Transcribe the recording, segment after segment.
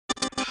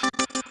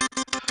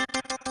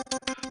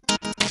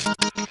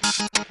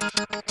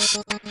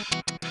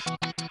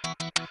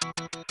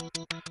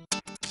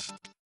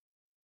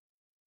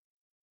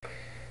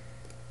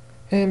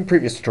In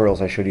previous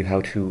tutorials I showed you how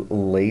to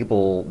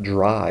label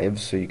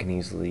drives so you can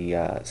easily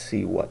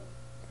see what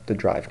the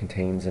drive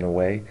contains in a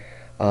way.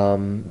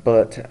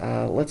 But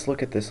let's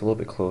look at this a little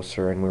bit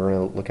closer, and we're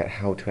going to look at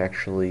how to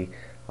actually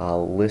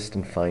list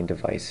and find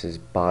devices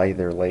by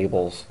their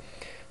labels.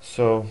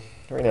 So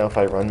right now if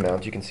I run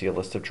mount, you can see a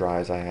list of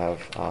drives I have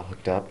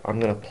hooked up.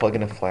 I'm going to plug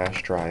in a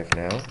flash drive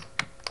now,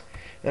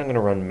 and I'm going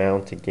to run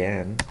mount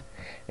again.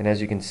 And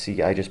as you can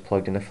see, I just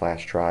plugged in a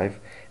flash drive,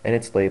 and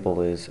its label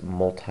is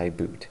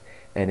multi-boot,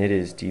 and it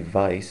is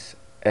device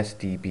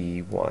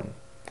SDB1.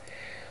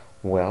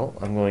 Well,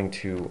 I'm going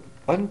to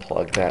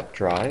unplug that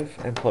drive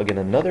and plug in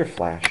another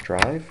flash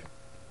drive.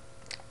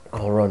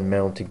 I'll run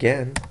mount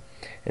again,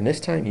 and this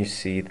time you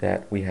see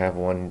that we have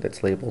one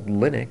that's labeled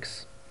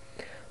Linux,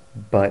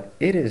 but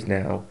it is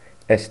now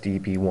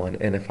SDB1.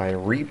 And if I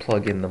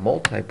replug in the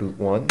multi-boot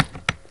one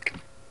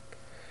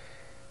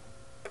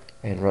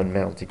and run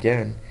mount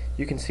again,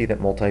 you can see that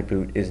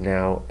multi-boot is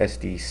now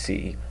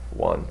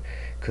SDC1,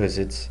 because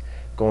it's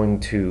going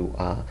to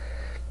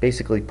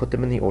basically put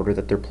them in the order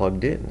that they're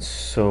plugged in.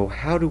 So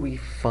how do we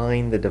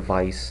find the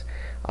device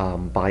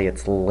by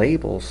its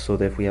labels, so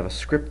that if we have a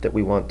script that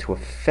we want to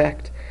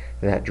affect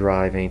that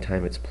drive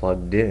anytime it's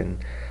plugged in,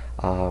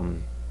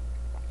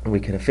 we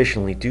can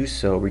efficiently do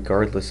so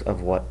regardless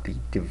of what the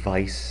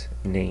device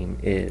name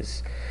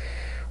is?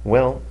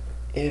 Well,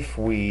 if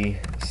we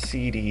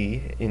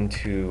cd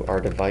into our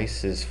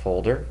devices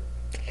folder,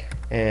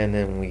 and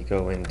then we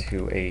go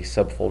into a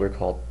subfolder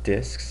called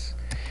disks,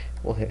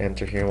 we'll hit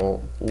enter here, and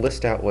we'll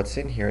list out what's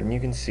in here, and you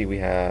can see we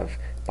have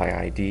by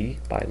ID,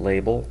 by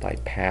label, by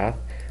path,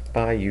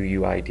 by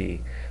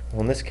UUID.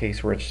 Well, in this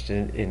case we're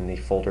interested in the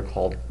folder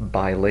called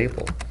by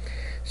label,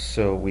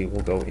 so we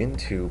will go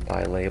into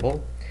by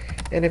label,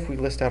 and if we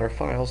list out our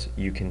files,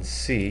 you can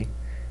see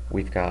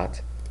we've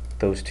got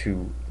those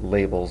two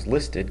labels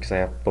listed because I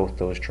have both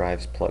those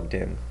drives plugged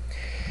in.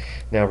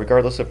 Now,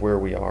 regardless of where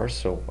we are,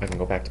 so I can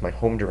go back to my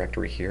home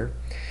directory here,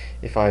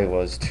 if I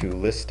was to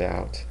list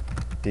out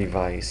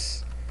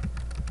device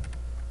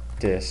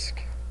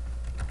disk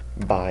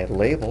by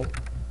label,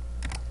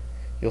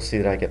 you'll see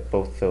that I get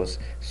both those.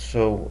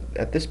 So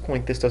at this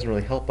point, this doesn't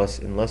really help us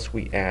unless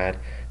we add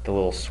the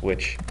little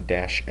switch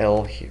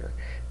 -L here.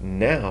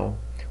 Now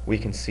we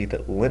can see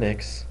that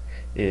Linux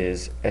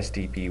is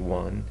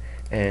SDB1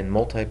 and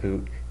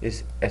multi-boot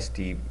is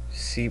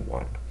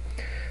SDC1.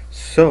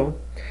 So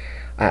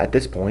at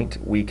this point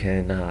we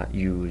can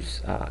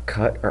use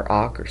cut or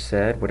awk or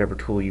sed, whatever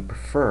tool you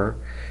prefer,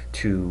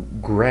 to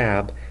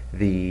grab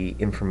the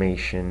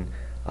information,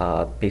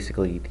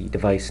 basically the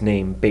device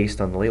name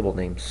based on the label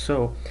name.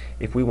 So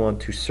if we want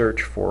to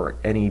search for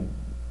any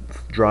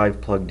drive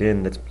plugged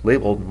in that's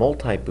labeled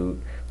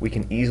multi-boot, we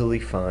can easily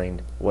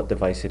find what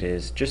device it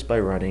is just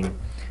by running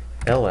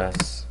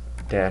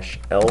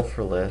ls-l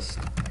for list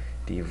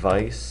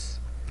device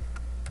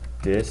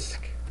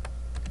disk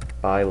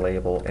by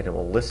label, and it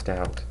will list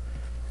out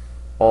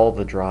all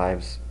the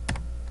drives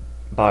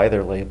by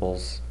their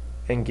labels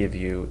and give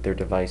you their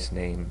device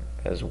name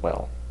as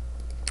well.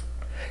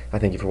 I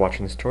thank you for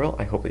watching this tutorial.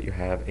 I hope that you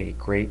have a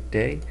great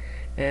day,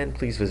 and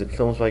please visit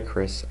Films by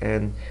Chris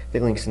and the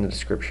links in the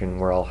description,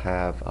 where I'll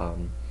have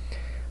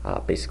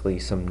basically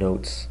some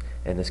notes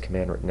and this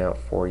command written out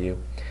for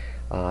you.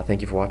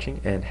 Thank you for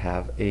watching, and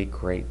have a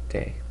great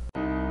day.